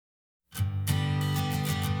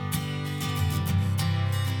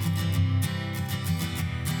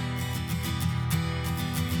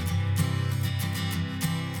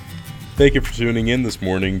Thank you for tuning in this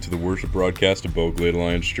morning to the worship broadcast of Belle Glade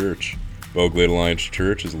Alliance Church. Belle Glade Alliance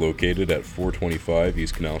Church is located at 425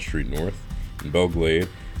 East Canal Street North in Belle Glade,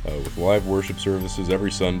 with live worship services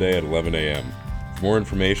every Sunday at 11 a.m. For more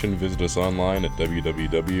information, visit us online at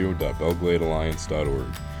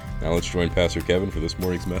www.belgladealliance.org. Now let's join Pastor Kevin for this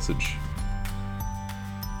morning's message.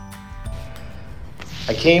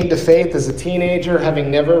 I came to faith as a teenager,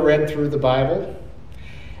 having never read through the Bible.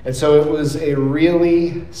 And so it was a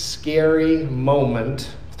really scary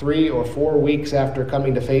moment 3 or 4 weeks after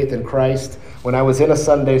coming to faith in Christ when I was in a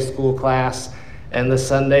Sunday school class and the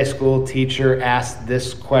Sunday school teacher asked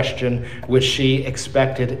this question, which she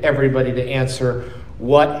expected everybody to answer: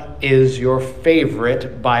 what is your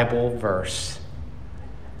favorite Bible verse?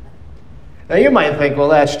 Now you might think, well,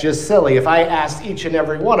 that's just silly. If I asked each and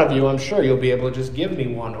every one of you, I'm sure you'll be able to just give me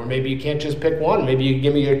one. Or maybe you can't just pick one. Maybe you can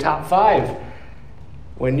give me your top 5.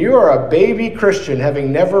 When you are a baby Christian,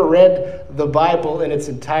 having never read the Bible in its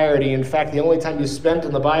entirety, in fact, the only time you spent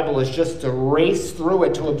in the Bible is just to race through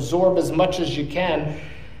it, to absorb as much as you can,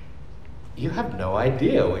 you have no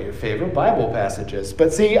idea what your favorite Bible passage is.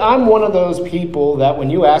 But see, I'm one of those people that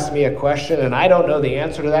when you ask me a question and I don't know the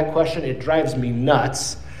answer to that question, it drives me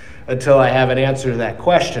nuts until I have an answer to that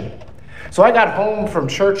question. So I got home from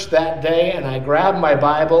church that day and I grabbed my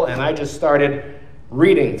Bible and I just started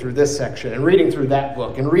reading through this section and reading through that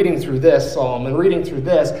book and reading through this psalm and reading through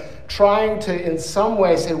this, trying to in some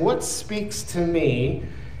way say, what speaks to me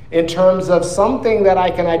in terms of something that I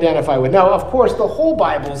can identify with. Now, of course, the whole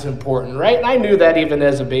Bible is important, right? And I knew that even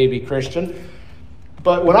as a baby Christian.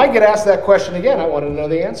 But when I get asked that question again, I want to know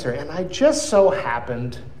the answer. And I just so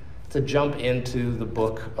happened to jump into the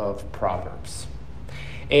book of Proverbs.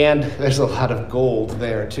 And there's a lot of gold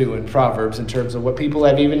there, too, in Proverbs in terms of what people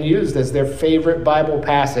have even used as their favorite Bible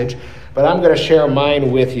passage. But I'm going to share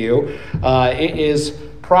mine with you. It is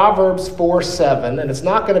Proverbs 4:7, and it's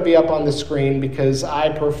not going to be up on the screen because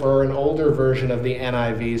I prefer an older version of the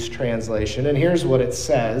NIV's translation. And here's what it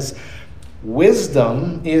says: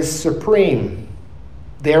 wisdom is supreme,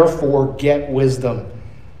 therefore get wisdom.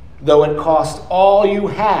 Though it cost all you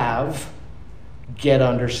have, get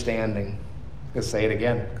understanding. Let's say it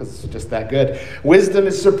again, because it's just that good. Wisdom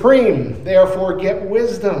is supreme, therefore get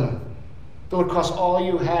wisdom. Though it costs all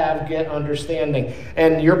you have, get understanding.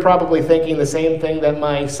 And you're probably thinking the same thing that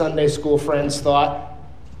my Sunday school friends thought.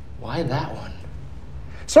 Why that one?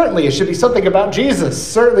 Certainly it should be something about Jesus.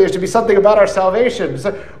 Certainly it should be something about our salvation.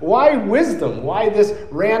 So why wisdom? Why this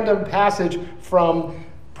random passage from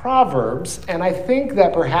Proverbs? And I think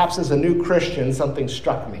that perhaps as a new Christian, something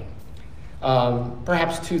struck me.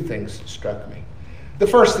 Perhaps 2 things struck me. The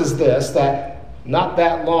first is this, that not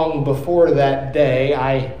that long before that day,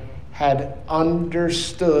 I had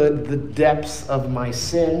understood the depths of my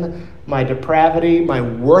sin, my depravity, my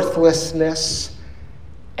worthlessness,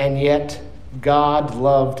 and yet God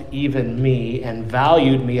loved even me and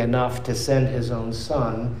valued me enough to send his own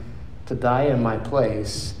Son to die in my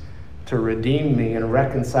place, to redeem me and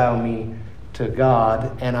reconcile me to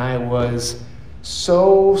God. And I was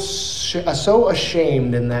so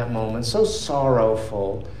ashamed in that moment, so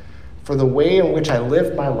sorrowful for the way in which I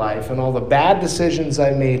lived my life and all the bad decisions I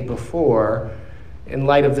made before, in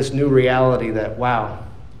light of this new reality that, wow,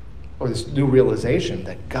 or this new realization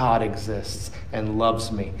that God exists and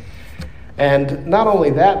loves me. And not only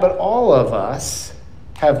that, but all of us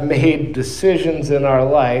have made decisions in our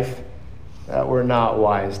life that were not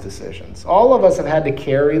wise decisions. All of us have had to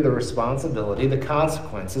carry the responsibility, the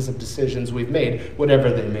consequences of decisions we've made,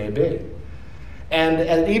 whatever they may be.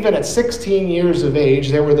 And even at 16 years of age,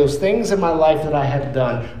 there were those things in my life that I had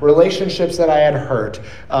done, relationships that I had hurt,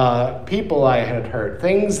 people I had hurt,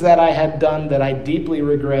 things that I had done that I deeply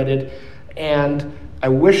regretted, and I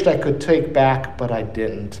wished I could take back, but I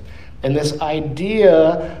didn't. And this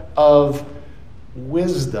idea of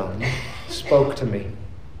wisdom spoke to me.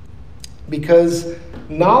 Because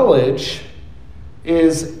knowledge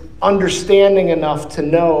is understanding enough to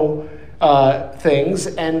know things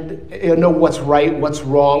and know what's right, what's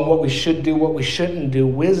wrong, what we should do, what we shouldn't do.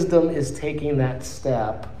 Wisdom is taking that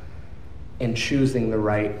step and choosing the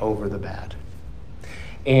right over the bad.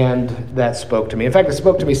 And that spoke to me. In fact, it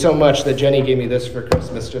spoke to me so much that Jenny gave me this for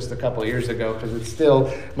Christmas just a couple of years ago because it's still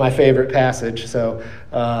my favorite passage. So,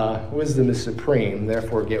 wisdom is supreme,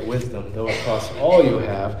 therefore get wisdom. Though it costs all you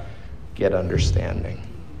have, get understanding.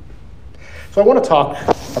 So I want to talk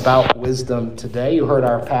about wisdom today. You heard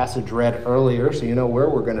our passage read earlier, so you know where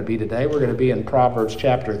we're going to be today. We're going to be in Proverbs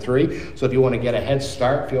chapter 3. So if you want to get a head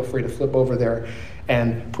start, feel free to flip over there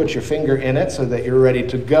and put your finger in it so that you're ready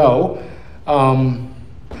to go.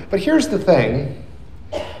 But here's the thing.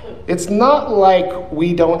 It's not like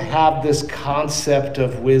we don't have this concept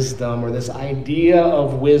of wisdom or this idea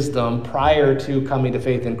of wisdom prior to coming to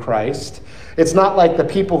faith in Christ. It's not like the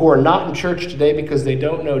people who are not in church today because they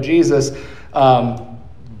don't know Jesus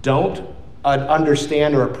don't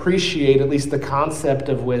understand or appreciate at least the concept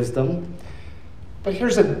of wisdom. But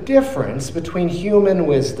here's a difference between human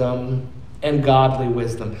wisdom and godly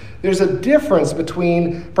wisdom. There's a difference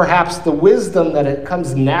between perhaps the wisdom that it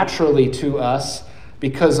comes naturally to us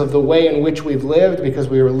because of the way in which we've lived, because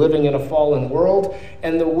we were living in a fallen world,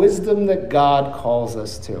 and the wisdom that God calls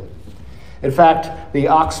us to. In fact, the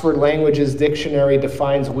Oxford Languages Dictionary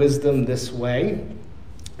defines wisdom this way.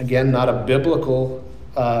 Again, not a biblical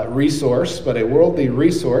resource, but a worldly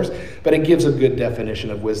resource, but it gives a good definition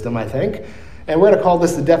of wisdom, I think. And we're going to call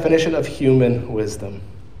this the definition of human wisdom.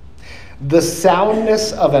 The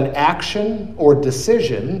soundness of an action or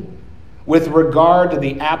decision with regard to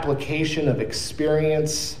the application of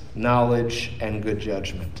experience, knowledge, and good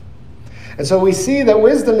judgment. And so we see that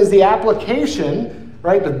wisdom is the application,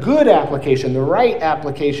 right, the good application, the right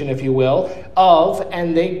application, if you will, of,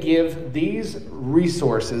 and they give these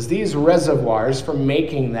resources, these reservoirs for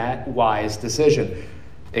making that wise decision.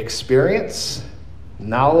 Experience,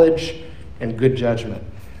 knowledge, and good judgment.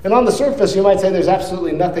 And on the surface, you might say there's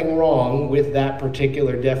absolutely nothing wrong with that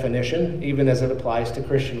particular definition, even as it applies to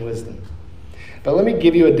Christian wisdom. But let me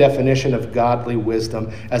give you a definition of godly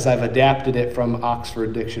wisdom as I've adapted it from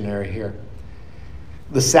Oxford Dictionary here.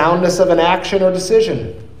 The soundness of an action or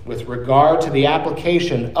decision with regard to the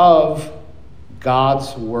application of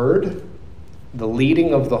God's word, the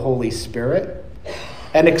leading of the Holy Spirit,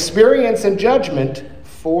 and experience and judgment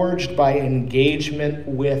forged by engagement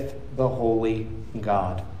with the Holy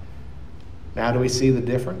God. Now, do we see the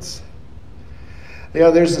difference?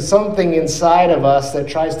 There's something inside of us that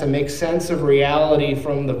tries to make sense of reality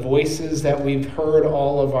from the voices that we've heard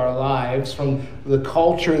all of our lives, from the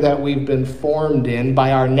culture that we've been formed in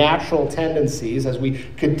by our natural tendencies as we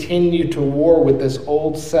continue to war with this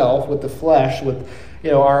old self, with the flesh, with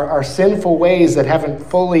our sinful ways that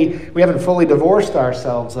we haven't fully divorced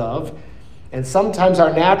ourselves of. And sometimes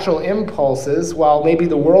our natural impulses, while maybe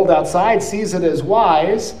the world outside sees it as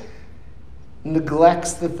wise,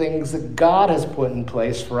 neglects the things that God has put in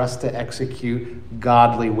place for us to execute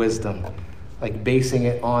godly wisdom, like basing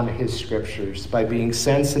it on his scriptures, by being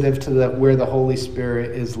sensitive to where the Holy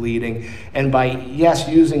Spirit is leading, and by, yes,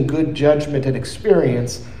 using good judgment and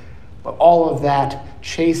experience, but all of that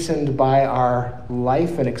chastened by our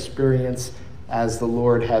life and experience as the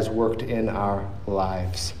Lord has worked in our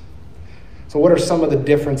lives. So what are some of the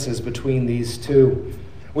differences between these two?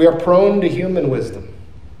 We are prone to human wisdom.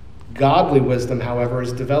 Godly wisdom, however,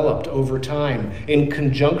 is developed over time in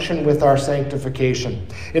conjunction with our sanctification.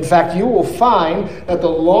 In fact, you will find that the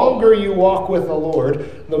longer you walk with the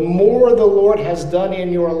Lord, the more the Lord has done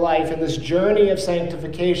in your life in this journey of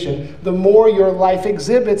sanctification, the more your life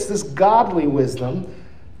exhibits this godly wisdom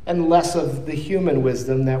and less of the human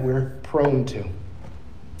wisdom that we're prone to.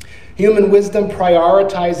 Human wisdom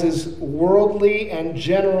prioritizes worldly and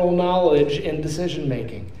general knowledge in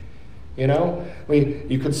decision-making.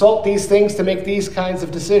 You consult these things to make these kinds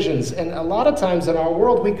of decisions. And a lot of times in our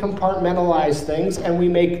world, we compartmentalize things and we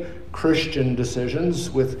make Christian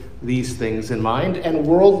decisions with these things in mind, and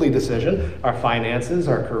worldly decision, our finances,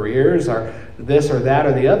 our careers, our this or that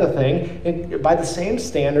or the other thing, by the same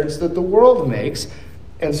standards that the world makes.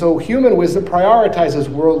 And so human wisdom prioritizes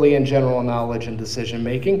worldly and general knowledge and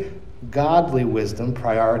decision-making. Godly wisdom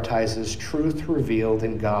prioritizes truth revealed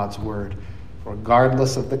in God's word,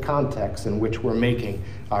 regardless of the context in which we're making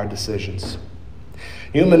our decisions.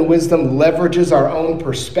 Human wisdom leverages our own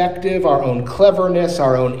perspective, our own cleverness,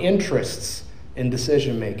 our own interests in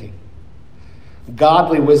decision-making.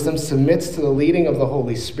 Godly wisdom submits to the leading of the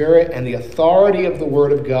Holy Spirit and the authority of the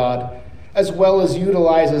Word of God, as well as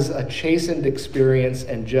utilizes a chastened experience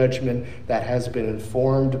and judgment that has been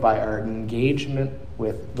informed by our engagement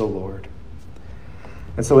with the Lord.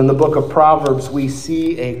 And so in the book of Proverbs, we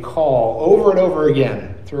see a call over and over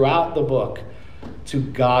again throughout the book to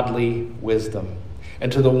godly wisdom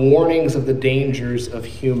and to the warnings of the dangers of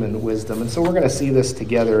human wisdom. And so we're going to see this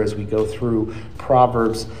together as we go through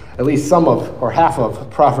Proverbs, at least some of, or half of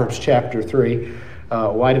Proverbs chapter 3.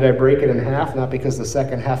 Why did I break it in half? Not because the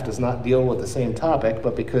second half does not deal with the same topic,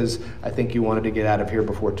 but because I think you wanted to get out of here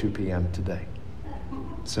before 2 p.m. today.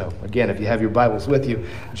 So, again, if you have your Bibles with you,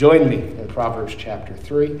 join me in Proverbs chapter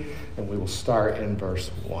 3, and we will start in verse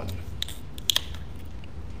 1.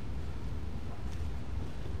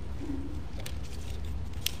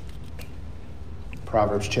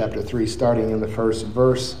 Proverbs chapter 3, starting in the first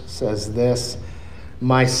verse, says this: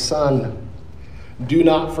 "My son, Do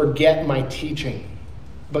not forget my teaching,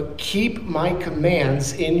 but keep my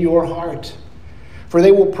commands in your heart, for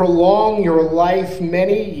they will prolong your life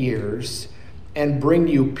many years and bring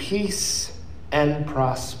you peace and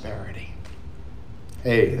prosperity.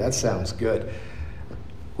 Hey, that sounds good.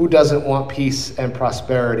 Who doesn't want peace and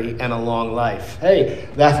prosperity and a long life? Hey,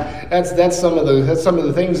 that's some of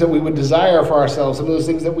the things that we would desire for ourselves, some of those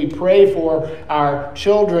things that we pray for our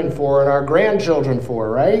children for and our grandchildren for,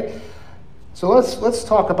 right? So let's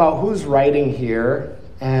talk about who's writing here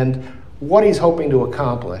and what he's hoping to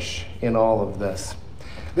accomplish in all of this.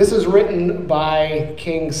 This is written by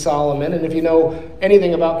King Solomon, and if you know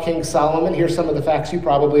anything about King Solomon, here's some of the facts you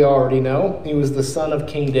probably already know. He was the son of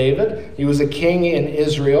King David. He was a king in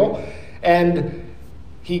Israel, and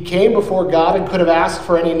he came before God and could have asked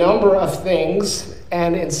for any number of things,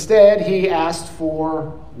 and instead he asked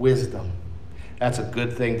for wisdom. That's a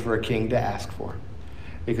good thing for a king to ask for,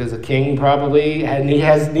 because a king probably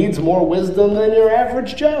needs more wisdom than your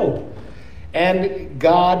average Joe. And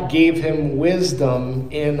God gave him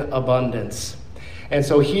wisdom in abundance. And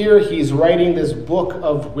so here he's writing this book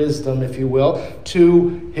of wisdom, if you will,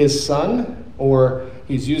 to his son, or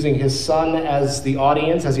he's using his son as the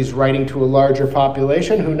audience as he's writing to a larger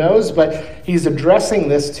population, who knows? But he's addressing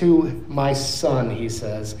this to my son, he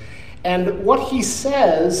says. And what he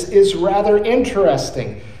says is rather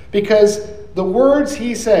interesting, because the words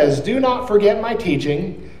he says, do not forget my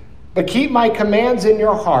teaching, but keep my commands in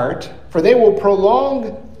your heart, for they will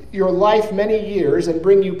prolong your life many years and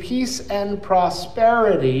bring you peace and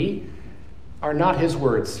prosperity, are not his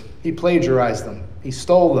words. He plagiarized them. He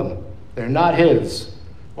stole them. They're not his.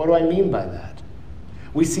 What do I mean by that?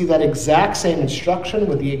 We see that exact same instruction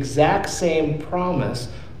with the exact same promise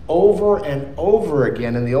over and over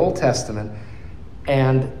again in the Old Testament,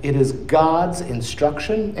 and it is God's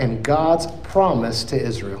instruction and God's promise to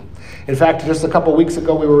Israel. In fact, just a couple weeks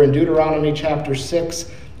ago, we were in Deuteronomy chapter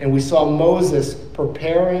 6, and we saw Moses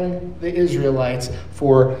preparing the Israelites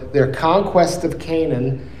for their conquest of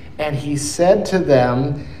Canaan. And he said to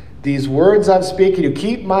them, these words I'm speaking to you,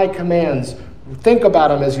 keep my commands. Think about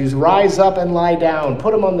them as you rise up and lie down.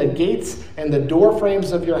 Put them on the gates and the door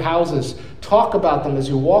frames of your houses. Talk about them as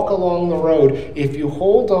you walk along the road. If you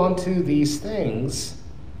hold on to these things,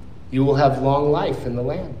 you will have long life in the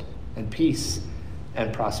land and peace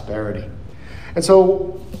and prosperity. And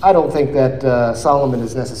so I don't think that Solomon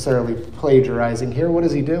is necessarily plagiarizing here. What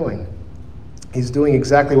is he doing? He's doing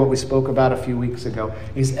exactly what we spoke about a few weeks ago.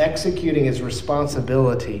 He's executing his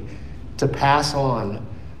responsibility to pass on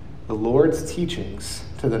the Lord's teachings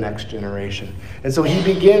to the next generation. And so he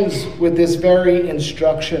begins with this very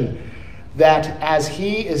instruction that as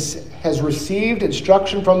he has received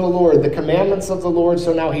instruction from the Lord, the commandments of the Lord,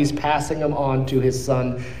 so now he's passing them on to his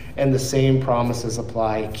son. And the same promises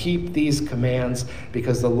apply. Keep these commands,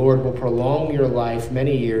 because the Lord will prolong your life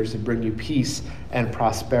many years and bring you peace and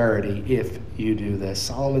prosperity if you do this.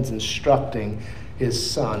 Solomon's instructing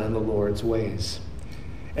his son in the Lord's ways.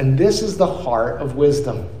 And this is the heart of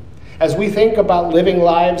wisdom. As we think about living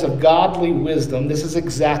lives of godly wisdom, this is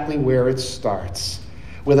exactly where it starts,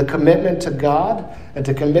 with a commitment to God and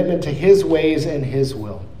to commitment to his ways and his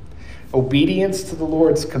will. Obedience to the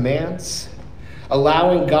Lord's commands,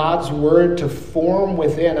 allowing God's word to form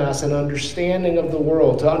within us an understanding of the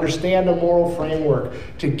world, to understand a moral framework,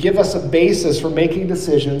 to give us a basis for making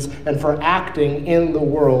decisions and for acting in the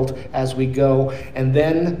world as we go. And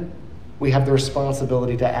then we have the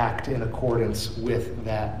responsibility to act in accordance with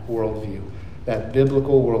that worldview, that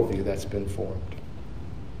biblical worldview that's been formed.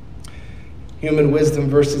 Human wisdom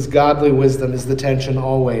versus godly wisdom is the tension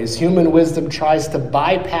always. Human wisdom tries to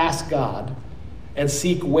bypass God and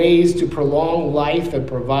seek ways to prolong life and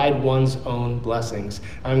provide one's own blessings.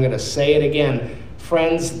 I'm going to say it again.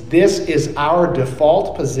 Friends, this is our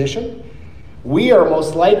default position. We are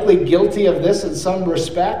most likely guilty of this in some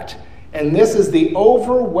respect, and this is the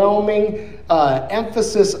overwhelming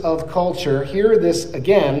emphasis of culture. Hear this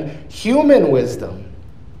again. Human wisdom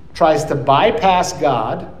tries to bypass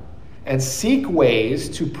God and seek ways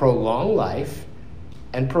to prolong life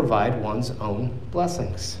and provide one's own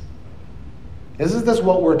blessings. Isn't this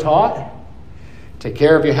what we're taught? Take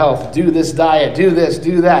care of your health, do this diet, do this,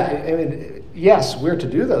 do that. I mean, yes, we're to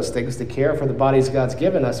do those things to care for the bodies God's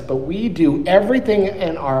given us, but we do everything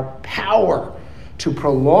in our power to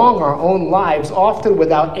prolong our own lives, often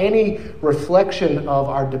without any reflection of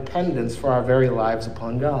our dependence for our very lives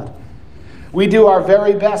upon God. We do our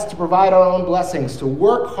very best to provide our own blessings, to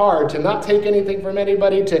work hard, to not take anything from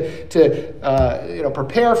anybody, to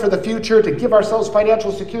prepare for the future, to give ourselves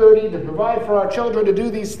financial security, to provide for our children, to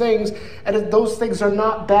do these things. And those things are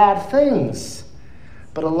not bad things.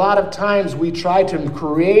 But a lot of times we try to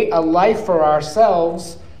create a life for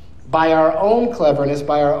ourselves by our own cleverness,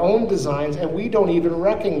 by our own designs, and we don't even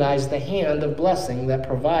recognize the hand of blessing that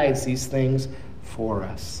provides these things for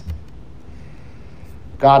us.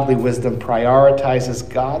 Godly wisdom prioritizes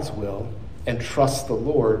God's will and trusts the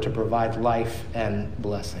Lord to provide life and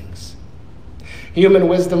blessings. Human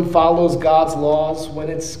wisdom follows God's laws when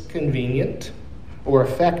it's convenient or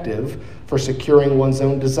effective for securing one's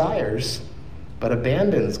own desires, but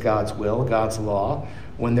abandons God's will, God's law,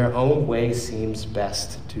 when their own way seems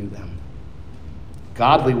best to them.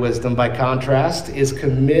 Godly wisdom, by contrast, is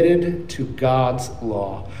committed to God's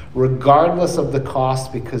law, regardless of the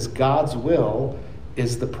cost, because God's will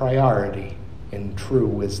is the priority in true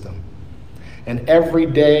wisdom. And every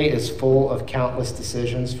day is full of countless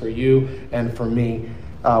decisions for you and for me,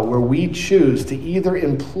 where we choose to either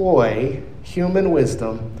employ human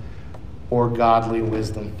wisdom or godly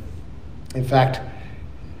wisdom. In fact,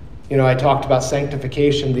 I talked about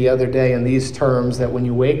sanctification the other day in these terms, that when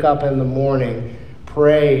you wake up in the morning,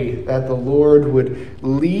 pray that the Lord would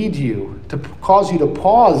lead you, to cause you to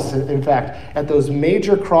pause, in fact, at those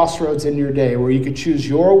major crossroads in your day where you could choose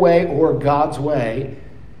your way or God's way,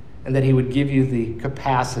 and that he would give you the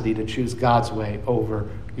capacity to choose God's way over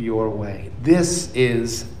your way. This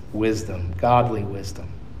is wisdom, godly wisdom.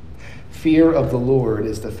 Fear of the Lord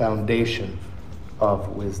is the foundation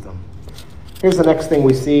of wisdom. Here's the next thing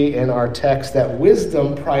we see in our text, that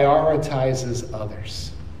wisdom prioritizes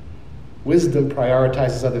others. Wisdom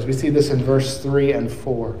prioritizes others. We see this in verse 3 and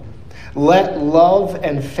 4. Let love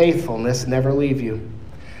and faithfulness never leave you.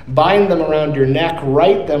 Bind them around your neck,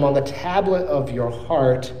 write them on the tablet of your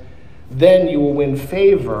heart. Then you will win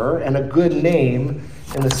favor and a good name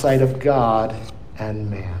in the sight of God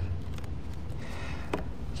and man.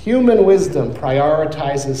 Human wisdom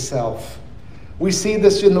prioritizes self. We see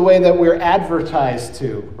this in the way that we're advertised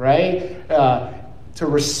to, right? To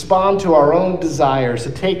respond to our own desires,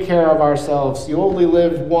 to take care of ourselves. You only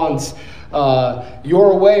live once.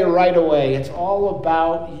 Your way, right away. It's all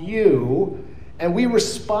about you. And we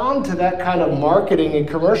respond to that kind of marketing and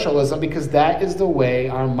commercialism because that is the way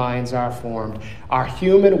our minds are formed. Our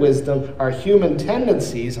human wisdom, our human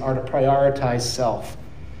tendencies are to prioritize self.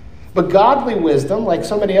 But godly wisdom, like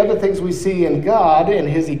so many other things we see in God, in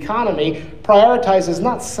his economy, prioritizes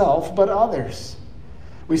not self, but others.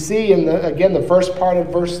 We see in the first part of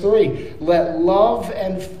verse 3, let love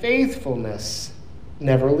and faithfulness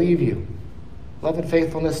never leave you. Love and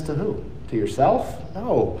faithfulness to who? To yourself?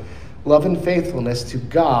 No. Love and faithfulness to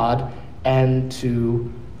God and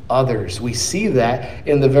to others. We see that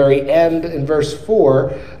in the very end in verse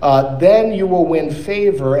 4. Then you will win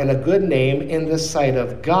favor and a good name in the sight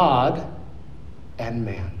of God and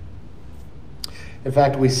man. In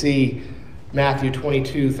fact, we see Matthew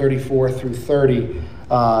 22, 34 through 30,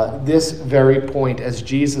 this very point as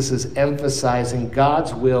Jesus is emphasizing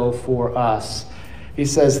God's will for us. He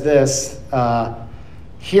says this,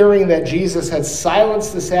 hearing that Jesus had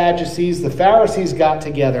silenced the Sadducees, the Pharisees got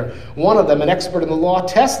together. One of them, an expert in the law,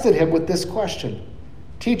 tested him with this question.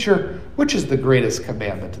 Teacher, which is the greatest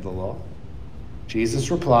commandment of the law?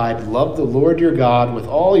 Jesus replied, love the Lord your God with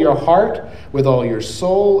all your heart, with all your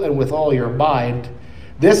soul, and with all your mind.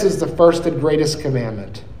 This is the first and greatest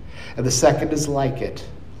commandment. And the second is like it.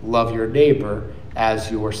 Love your neighbor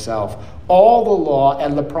as yourself. All the law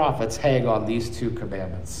and the prophets hang on these two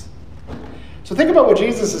commandments. So think about what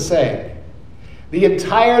Jesus is saying. The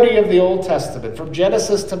entirety of the Old Testament, from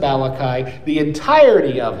Genesis to Malachi, the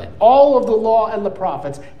entirety of it, all of the law and the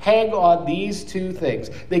prophets hang on these two things.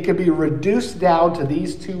 They can be reduced down to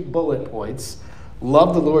these two bullet points.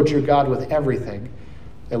 Love the Lord your God with everything,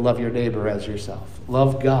 and love your neighbor as yourself.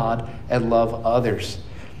 Love God and love others.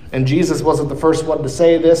 And Jesus wasn't the first one to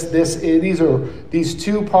say this. These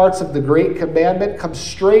two parts of the Great Commandment come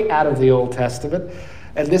straight out of the Old Testament.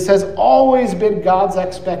 And this has always been God's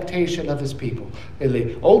expectation of his people. In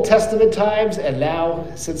the Old Testament times and now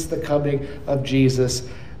since the coming of Jesus,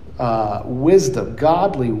 wisdom,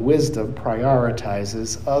 godly wisdom,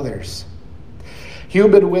 prioritizes others.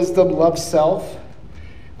 Human wisdom loves self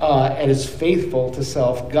and is faithful to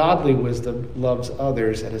self. Godly wisdom loves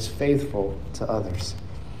others and is faithful to others.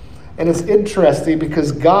 And it's interesting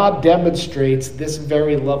because God demonstrates this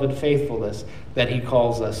very love and faithfulness that he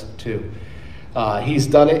calls us to. He's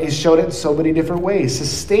done it. He's shown it in so many different ways,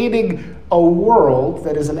 sustaining a world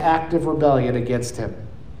that is an active rebellion against him.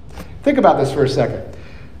 Think about this for a second.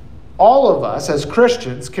 All of us as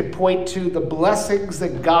Christians can point to the blessings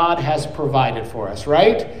that God has provided for us,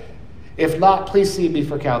 right? If not, please see me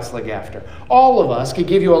for counseling after. All of us can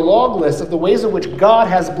give you a long list of the ways in which God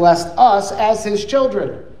has blessed us as his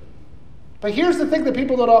children. But here's the thing that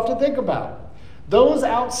people don't often think about. Those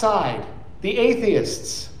outside, the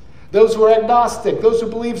atheists, those who are agnostic, those who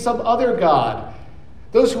believe some other God,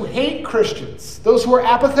 those who hate Christians, those who are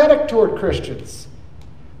apathetic toward Christians,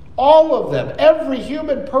 all of them, every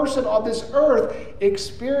human person on this earth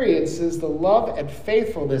experiences the love and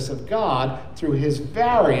faithfulness of God through his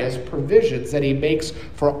various provisions that he makes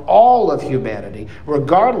for all of humanity,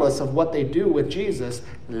 regardless of what they do with Jesus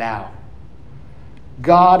now.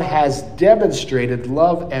 God has demonstrated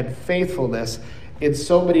love and faithfulness in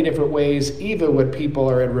so many different ways, even when people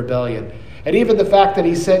are in rebellion. And even the fact that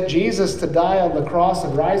he sent Jesus to die on the cross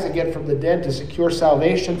and rise again from the dead to secure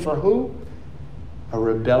salvation for who? A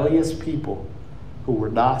rebellious people who were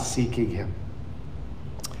not seeking him.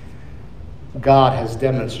 God has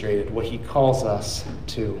demonstrated what he calls us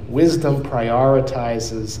to. Wisdom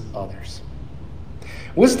prioritizes others.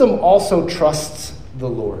 Wisdom also trusts the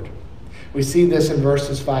Lord. We see this in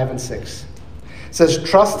verses 5 and 6. It says,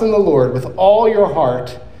 "Trust in the Lord with all your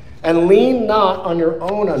heart and lean not on your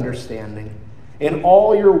own understanding. In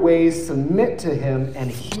all your ways submit to him, and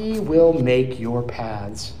he will make your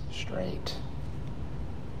paths straight."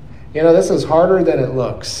 You know, this is harder than it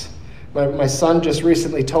looks. My son just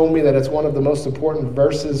recently told me that it's one of the most important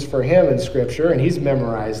verses for him in Scripture, and he's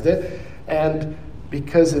memorized it. And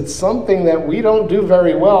because it's something that we don't do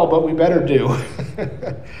very well, but we better do.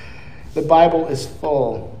 The Bible is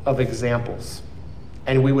full of examples.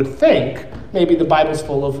 And we would think maybe the Bible's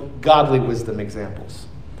full of godly wisdom examples.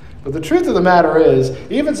 But the truth of the matter is,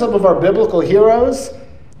 even some of our biblical heroes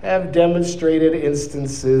have demonstrated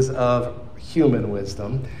instances of human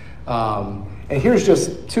wisdom. And here's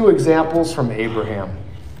just two examples from Abraham.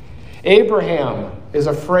 Abraham is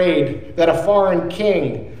afraid that a foreign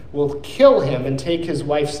king will kill him and take his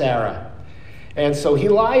wife Sarah. And so he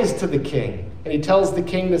lies to the king, and he tells the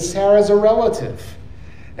king that Sarah's a relative.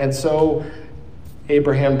 And so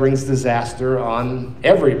Abraham brings disaster on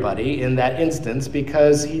everybody in that instance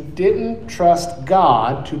because he didn't trust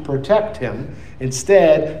God to protect him.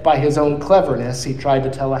 Instead, by his own cleverness, he tried to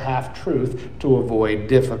tell a half-truth to avoid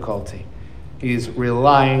difficulty. He's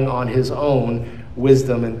relying on his own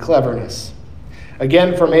wisdom and cleverness.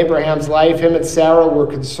 Again, from Abraham's life, him and Sarah were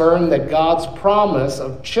concerned that God's promise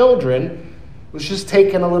of children was just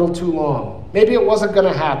taking a little too long. Maybe it wasn't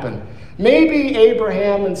going to happen. Maybe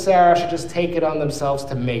Abraham and Sarah should just take it on themselves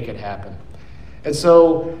to make it happen. And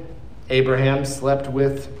so Abraham slept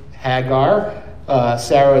with Hagar,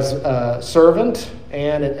 Sarah's servant,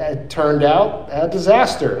 and it turned out a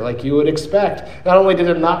disaster, like you would expect. Not only did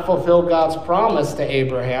it not fulfill God's promise to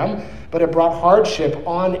Abraham, but it brought hardship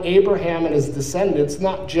on Abraham and his descendants,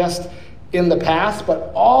 not just in the past,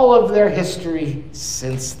 but all of their history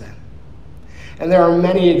since then. And there are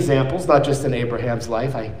many examples, not just in Abraham's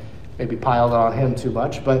life. I maybe piled on him too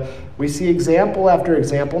much, but we see example after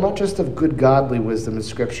example, not just of good godly wisdom in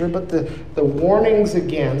Scripture, but the warnings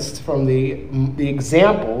against from the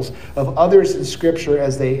examples of others in Scripture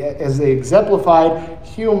as they exemplified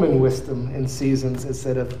human wisdom in seasons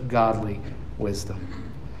instead of godly wisdom.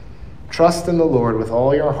 Trust in the Lord with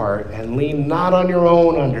all your heart and lean not on your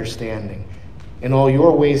own understanding. In all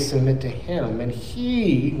your ways submit to him, and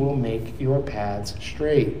he will make your paths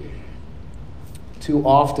straight. Too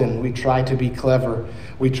often we try to be clever.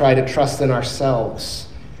 We try to trust in ourselves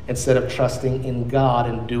instead of trusting in God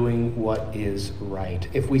and doing what is right.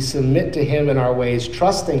 If we submit to him in our ways,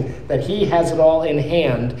 trusting that he has it all in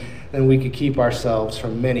hand, then we could keep ourselves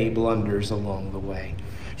from many blunders along the way.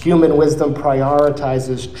 Human wisdom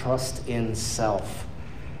prioritizes trust in self.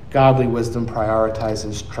 Godly wisdom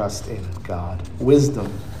prioritizes trust in God.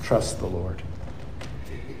 Wisdom trusts the Lord.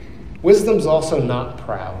 Wisdom's also not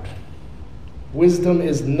proud. Wisdom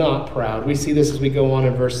is not proud. We see this as we go on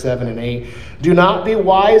in verse 7 and 8. Do not be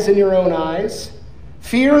wise in your own eyes.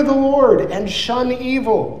 Fear the Lord and shun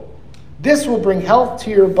evil. This will bring health to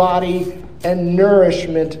your body and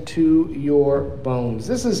nourishment to your bones.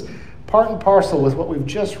 This is part and parcel with what we've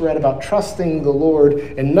just read about trusting the Lord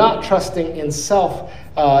and not trusting in self.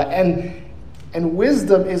 And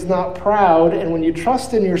wisdom is not proud, and when you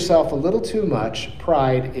trust in yourself a little too much,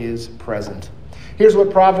 pride is present. Here's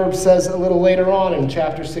what Proverbs says a little later on in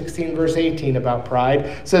chapter 16, verse 18 about pride.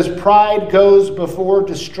 It says, pride goes before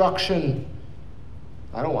destruction.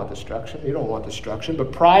 I don't want destruction. You don't want destruction.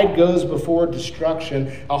 But pride goes before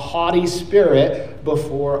destruction, a haughty spirit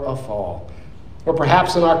before a fall. Or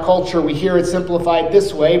perhaps in our culture we hear it simplified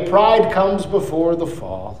this way, pride comes before the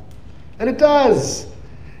fall. And it does.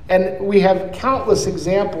 And we have countless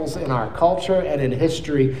examples in our culture and in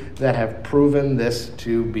history that have proven this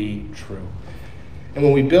to be true. And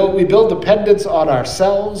when we build dependence on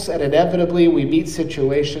ourselves, and inevitably we meet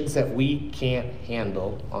situations that we can't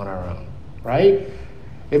handle on our own, right?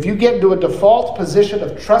 If you get into a default position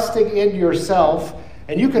of trusting in yourself,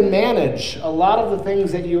 and you can manage a lot of the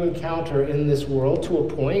things that you encounter in this world to a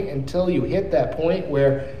point until you hit that point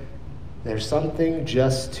where there's something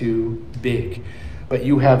just too big. But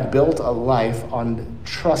you have built a life on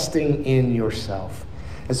trusting in yourself.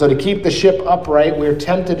 And so to keep the ship upright, we're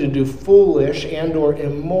tempted to do foolish and or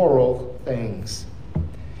immoral things.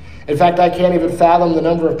 In fact, I can't even fathom the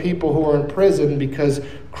number of people who are in prison because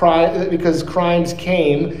crimes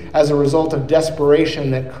came as a result of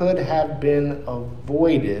desperation that could have been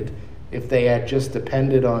avoided if they had just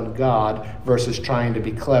depended on God versus trying to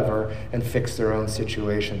be clever and fix their own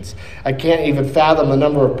situations. I can't even fathom the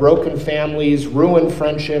number of broken families, ruined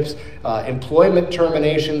friendships, employment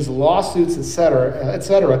terminations, lawsuits,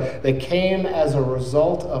 etc., that came as a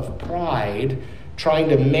result of pride, trying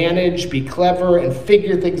to manage, be clever, and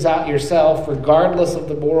figure things out yourself, regardless of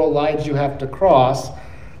the moral lines you have to cross,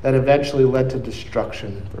 that eventually led to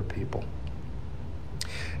destruction for people.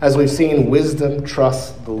 As we've seen, wisdom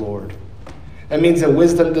trusts the Lord. That means that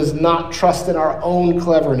wisdom does not trust in our own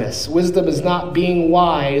cleverness. Wisdom is not being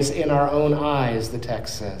wise in our own eyes, the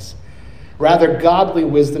text says. Rather, godly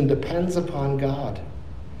wisdom depends upon God.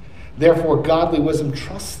 Therefore, godly wisdom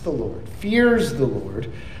trusts the Lord, fears the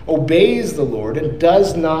Lord, obeys the Lord, and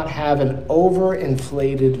does not have an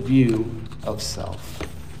overinflated view of self.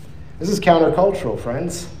 This is countercultural,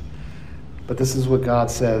 friends. But this is what God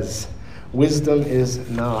says. Wisdom is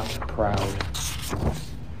not proud.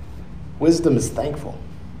 Wisdom is thankful.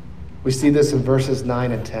 We see this in verses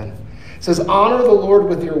 9 and 10. It says, honor the Lord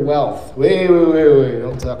with your wealth. Wait.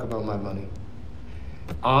 Don't talk about my money.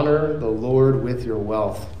 Honor the Lord with your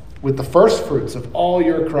wealth, with the first fruits of all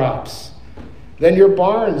your crops. Then your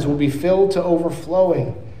barns will be filled to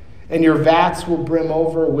overflowing, and your vats will brim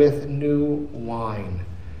over with new wine.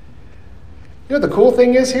 You know what the cool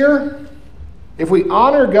thing is here? If we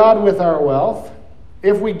honor God with our wealth,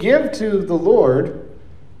 if we give to the Lord,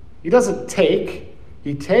 He doesn't take,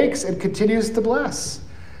 He takes and continues to bless.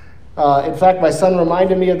 In fact, my son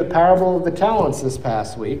reminded me of the parable of the talents this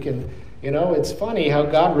past week, and it's funny how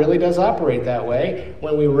God really does operate that way.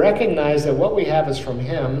 When we recognize that what we have is from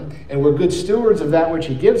Him, and we're good stewards of that which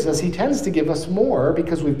He gives us, He tends to give us more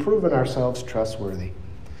because we've proven ourselves trustworthy.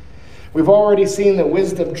 We've already seen that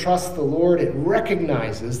wisdom trusts the Lord. It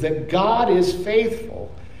recognizes that God is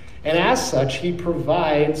faithful, and as such, He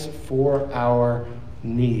provides for our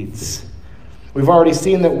needs. We've already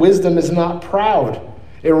seen that wisdom is not proud.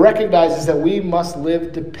 It recognizes that we must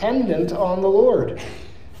live dependent on the Lord.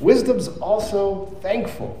 Wisdom's also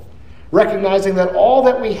thankful, recognizing that all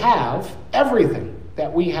that we have, everything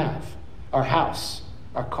that we have, our house,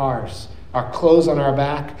 our cars, our clothes on our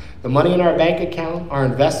back, the money in our bank account, our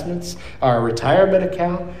investments, our retirement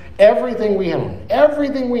account, everything we own,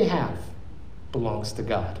 everything we have belongs to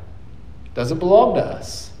God. It doesn't belong to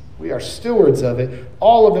us. We are stewards of it.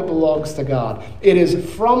 All of it belongs to God. It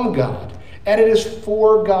is from God, and it is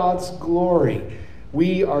for God's glory.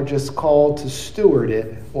 We are just called to steward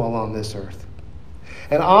it while on this earth.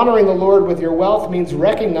 And honoring the Lord with your wealth means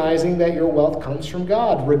recognizing that your wealth comes from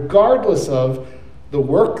God, regardless of the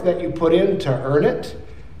work that you put in to earn it,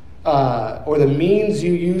 or the means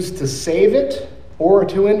you use to save it or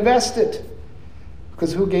to invest it.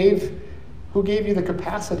 Because who gave you the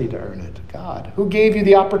capacity to earn it? God. Who gave you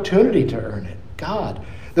the opportunity to earn it? God.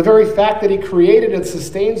 The very fact that He created and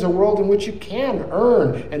sustains a world in which you can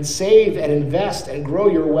earn and save and invest and grow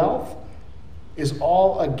your wealth is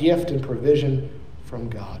all a gift and provision from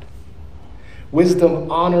God. Wisdom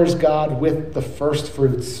honors God with the first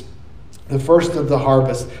fruits, the first of the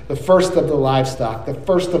harvest, the first of the livestock, the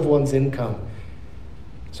first of one's income.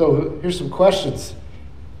 So here's some questions.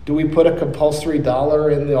 Do we put a compulsory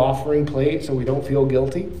 $1 in the offering plate so we don't feel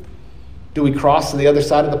guilty? Do we cross to the other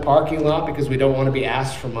side of the parking lot because we don't want to be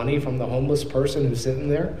asked for money from the homeless person who's sitting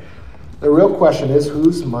there? The real question is,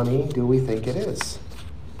 whose money do we think it is?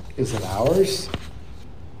 Is it ours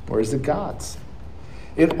or is it God's?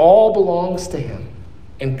 It all belongs to Him,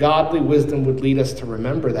 and godly wisdom would lead us to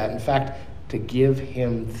remember that. In fact, to give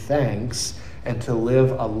Him thanks and to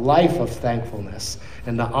live a life of thankfulness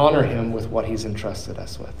and to honor Him with what He's entrusted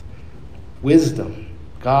us with. Wisdom,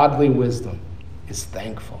 godly wisdom, is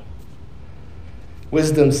thankful.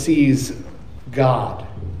 Wisdom sees God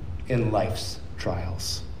in life's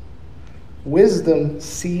trials. Wisdom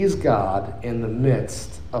sees God in the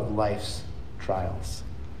midst of life's trials.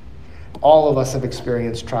 All of us have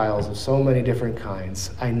experienced trials of so many different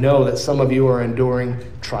kinds. I know that some of you are enduring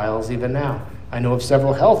trials even now. I know of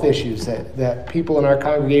several health issues that people in our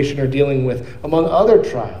congregation are dealing with, among other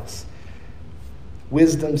trials.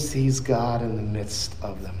 Wisdom sees God in the midst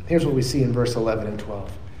of them. Here's what we see in verse 11 and 12.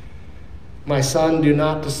 My son, do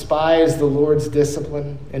not despise the Lord's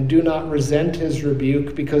discipline, and do not resent his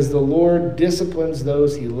rebuke, because the Lord disciplines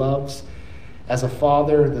those he loves. As a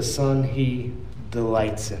father, the son he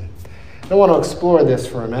delights in. I want to explore this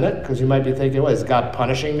for a minute, because you might be thinking, well, is God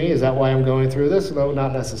punishing me? Is that why I'm going through this? No,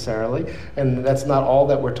 not necessarily. And that's not all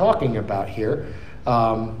that we're talking about here.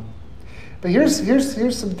 But here's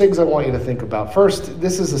some things I want you to think about. First,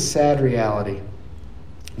 this is a sad reality.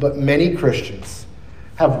 But many Christians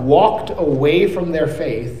have walked away from their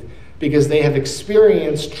faith because they have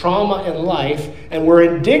experienced trauma in life and were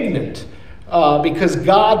indignant because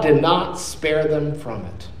God did not spare them from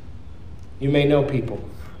it. You may know people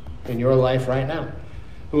in your life right now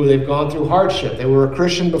who they've gone through hardship. They were a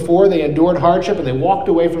Christian before, they endured hardship, and they walked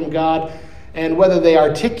away from God. And whether they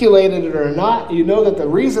articulated it or not, you know that the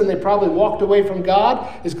reason they probably walked away from God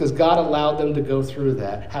is because God allowed them to go through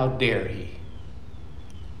that. How dare he?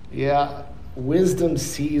 Yeah, wisdom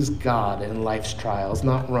sees God in life's trials,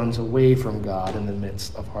 not runs away from God in the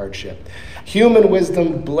midst of hardship. Human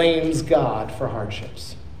wisdom blames God for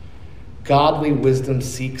hardships. Godly wisdom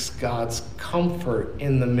seeks God's comfort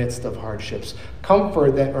in the midst of hardships.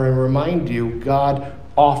 Comfort that, or I remind you, God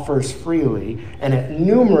offers freely, and at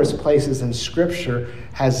numerous places in Scripture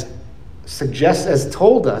has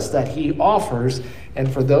told us that he offers.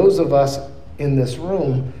 And for those of us in this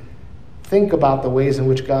room, think about the ways in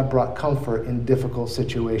which God brought comfort in difficult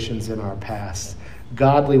situations in our past.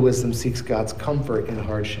 Godly wisdom seeks God's comfort in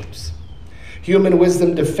hardships. Human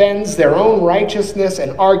wisdom defends their own righteousness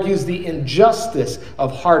and argues the injustice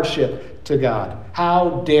of hardship to God.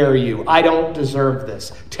 How dare you? I don't deserve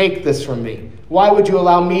this. Take this from me. Why would you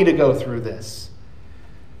allow me to go through this?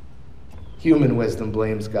 Human wisdom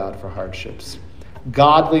blames God for hardships.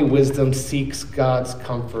 Godly wisdom seeks God's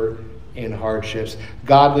comfort in hardships.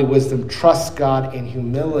 Godly wisdom trusts God in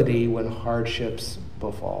humility when hardships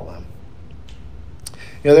befall them.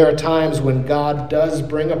 You know, there are times when God does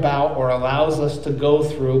bring about or allows us to go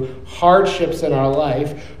through hardships in our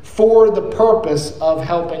life for the purpose of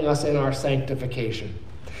helping us in our sanctification.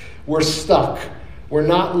 We're stuck. We're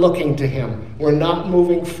not looking to him. We're not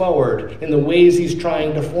moving forward in the ways he's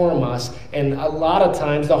trying to form us. And a lot of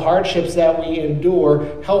times the hardships that we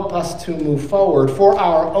endure help us to move forward for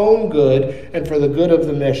our own good and for the good of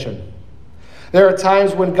the mission. There are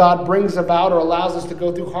times when God brings about or allows us to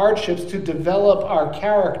go through hardships to develop our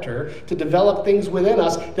character, to develop things within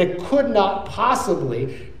us that could not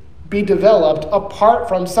possibly be developed apart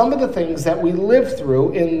from some of the things that we live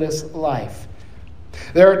through in this life.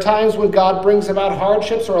 There are times when God brings about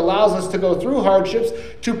hardships or allows us to go through hardships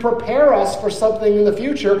to prepare us for something in the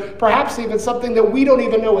future, perhaps even something that we don't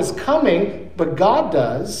even know is coming, but God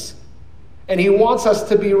does, and he wants us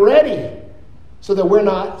to be ready, so that we're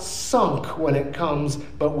not sunk when it comes,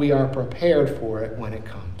 but we are prepared for it when it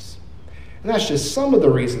comes. And that's just some of the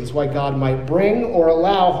reasons why God might bring or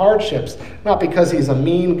allow hardships. Not because he's a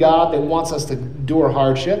mean God that wants us to endure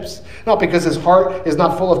hardships. Not because his heart is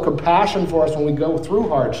not full of compassion for us when we go through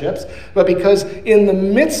hardships. But because in the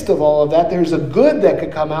midst of all of that, there's a good that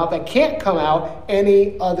could come out that can't come out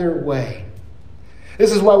any other way.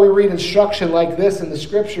 This is why we read instruction like this in the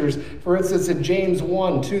Scriptures. For instance, in James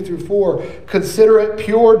 1, 2 through 4, consider it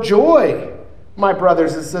pure joy, my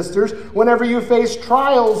brothers and sisters, whenever you face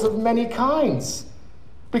trials of many kinds,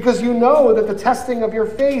 because you know that the testing of your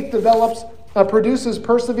faith produces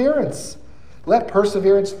perseverance. Let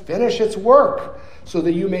perseverance finish its work, so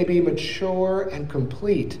that you may be mature and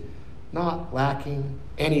complete, not lacking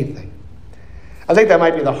anything. I think that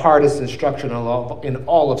might be the hardest instruction in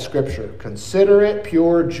all of Scripture. Consider it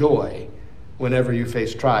pure joy whenever you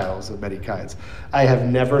face trials of many kinds. I have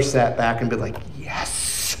never sat back and been like,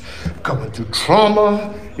 yes, going through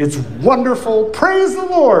trauma, it's wonderful, praise the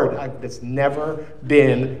Lord. It's never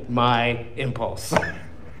been my impulse.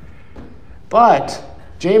 But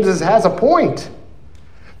James has a point.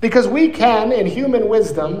 Because we can, in human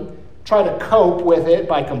wisdom, try to cope with it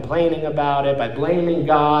by complaining about it, by blaming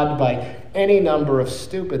God, by any number of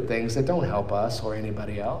stupid things that don't help us or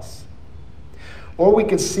anybody else. Or we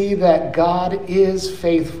could see that God is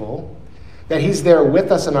faithful, that he's there with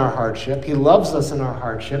us in our hardship. He loves us in our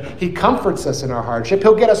hardship. He comforts us in our hardship.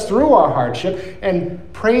 He'll get us through our hardship.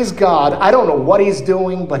 And praise God, I don't know what he's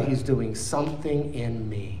doing, but he's doing something in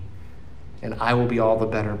me. And I will be all the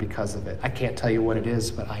better because of it. I can't tell you what it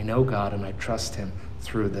is, but I know God and I trust him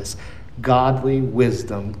through this. Godly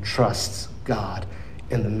wisdom trusts God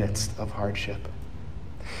in the midst of hardship.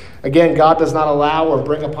 Again, God does not allow or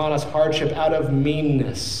bring upon us hardship out of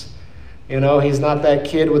meanness. He's not that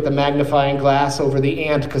kid with the magnifying glass over the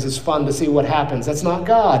ant because it's fun to see what happens. That's not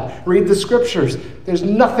God. Read the scriptures. There's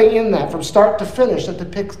nothing in that from start to finish that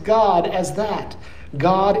depicts God as that.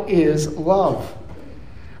 God is love.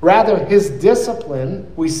 Rather, his discipline,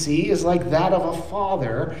 we see, is like that of a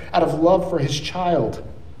father out of love for his child.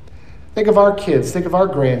 Think of our kids. Think of our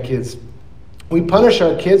grandkids. We punish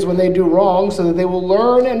our kids when they do wrong so that they will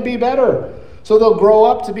learn and be better. So they'll grow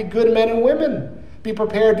up to be good men and women. Be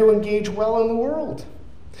prepared to engage well in the world.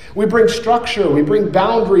 We bring structure, we bring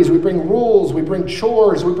boundaries, we bring rules, we bring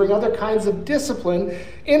chores, we bring other kinds of discipline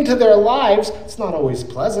into their lives. It's not always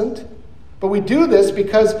pleasant, but we do this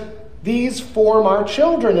because these form our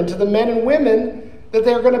children into the men and women that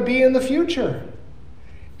they're going to be in the future.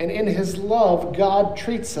 And in his love, God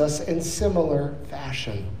treats us in similar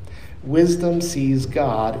fashion. Wisdom sees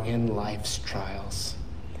God in life's trials.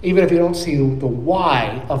 Even if you don't see the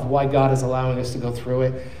why of why God is allowing us to go through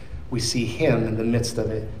it, we see him in the midst of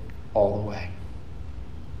it all the way.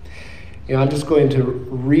 I'm just going to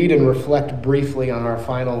read and reflect briefly on our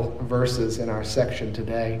final verses in our section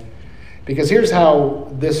today. Because here's how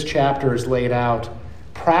this chapter is laid out.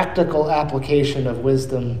 Practical application of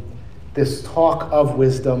wisdom, this talk of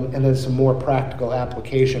wisdom, and then some more practical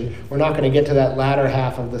application. We're not going to get to that latter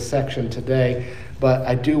half of the section today, but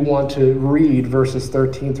I do want to read verses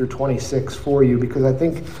 13 through 26 for you because I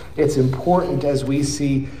think it's important as we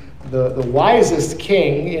see the wisest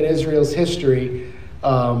king in Israel's history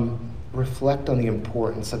reflect on the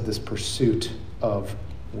importance of this pursuit of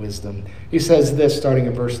wisdom. He says this, starting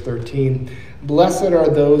in verse 13, "Blessed are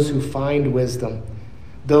those who find wisdom,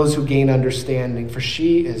 those who gain understanding, for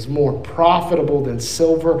she is more profitable than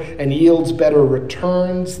silver and yields better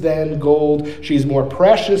returns than gold. She's more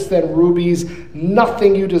precious than rubies.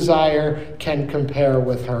 Nothing you desire can compare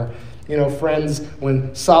with her." Friends,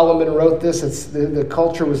 when Solomon wrote this, the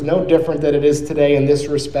culture was no different than it is today in this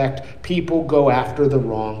respect. People go after the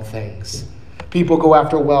wrong things. People go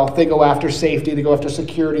after wealth. They go after safety. They go after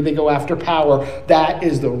security. They go after power. That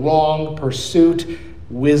is the wrong pursuit.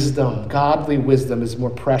 Wisdom, godly wisdom, is more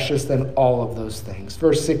precious than all of those things.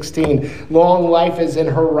 Verse 16, "Long life is in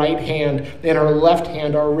her right hand. In her left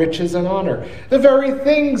hand are riches and honor." The very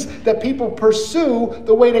things that people pursue,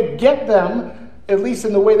 the way to get them, at least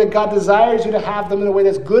in the way that God desires you to have them, in a way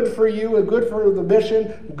that's good for you and good for the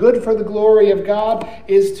mission, good for the glory of God,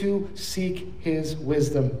 is to seek his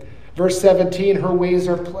wisdom. Verse 17, "Her ways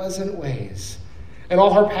are pleasant ways, and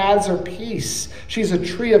all her paths are peace. She's a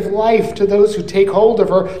tree of life to those who take hold of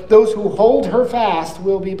her. Those who hold her fast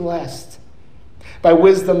will be blessed." By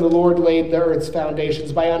wisdom the Lord laid the earth's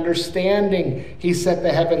foundations. By understanding he set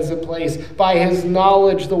the heavens in place. By his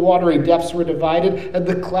knowledge the watery depths were divided, and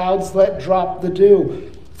the clouds let drop the dew.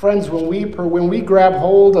 Friends, when we grab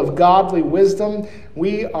hold of godly wisdom,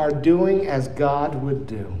 we are doing as God would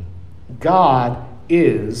do. God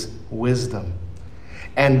is wisdom.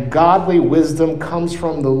 And godly wisdom comes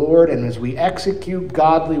from the Lord, and as we execute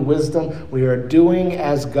godly wisdom, we are doing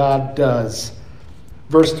as God does.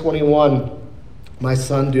 Verse 21, "My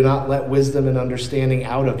son, do not let wisdom and understanding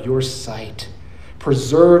out of your sight.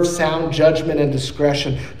 Preserve sound judgment and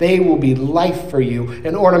discretion. They will be life for you,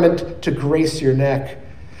 an ornament to grace your neck.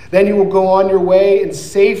 Then you will go on your way in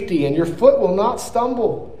safety, and your foot will not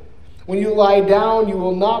stumble. When you lie down, you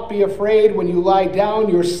will not be afraid. When you lie down,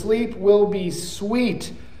 your sleep will be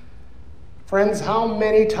sweet." Friends, how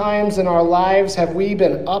many times in our lives have we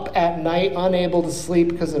been up at night unable to sleep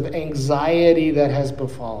because of anxiety that has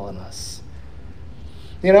befallen us?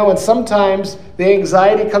 And sometimes the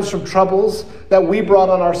anxiety comes from troubles that we brought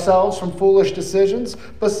on ourselves from foolish decisions,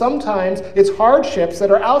 but sometimes it's hardships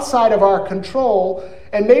that are outside of our control,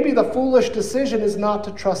 and maybe the foolish decision is not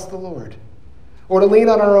to trust the Lord or to lean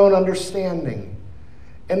on our own understanding.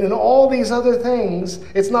 And in all these other things,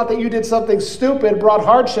 it's not that you did something stupid, brought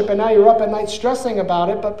hardship, and now you're up at night stressing about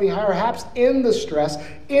it, but perhaps in the stress,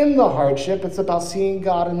 in the hardship, it's about seeing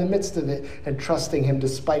God in the midst of it and trusting him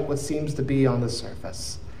despite what seems to be on the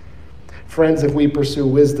surface. Friends, if we pursue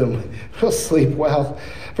wisdom, we'll sleep well.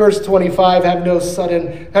 Verse 25, have no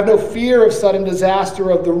fear of sudden disaster,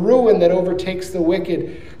 of the ruin that overtakes the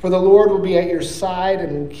wicked. For the Lord will be at your side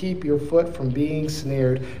and will keep your foot from being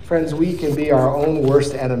snared. Friends, we can be our own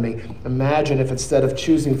worst enemy. Imagine if instead of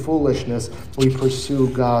choosing foolishness, we pursue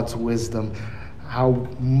God's wisdom. How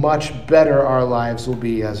much better our lives will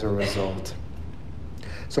be as a result.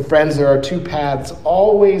 So friends, there are two paths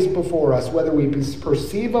always before us, whether we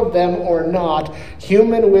perceive of them or not,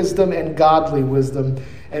 human wisdom and godly wisdom.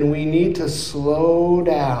 And we need to slow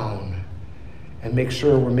down and make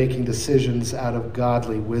sure we're making decisions out of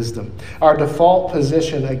godly wisdom. Our default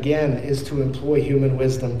position, again, is to employ human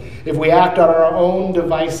wisdom. If we act on our own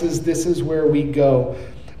devices, this is where we go.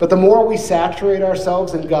 But the more we saturate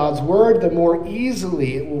ourselves in God's word, the more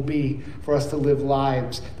easily it will be for us to live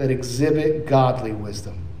lives that exhibit godly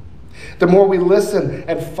wisdom. The more we listen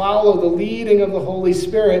and follow the leading of the Holy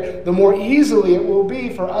Spirit, the more easily it will be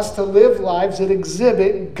for us to live lives that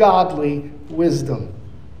exhibit godly wisdom.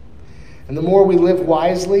 And the more we live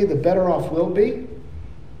wisely, the better off we'll be,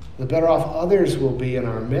 the better off others will be in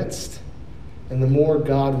our midst, and the more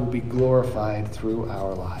God will be glorified through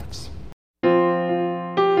our lives.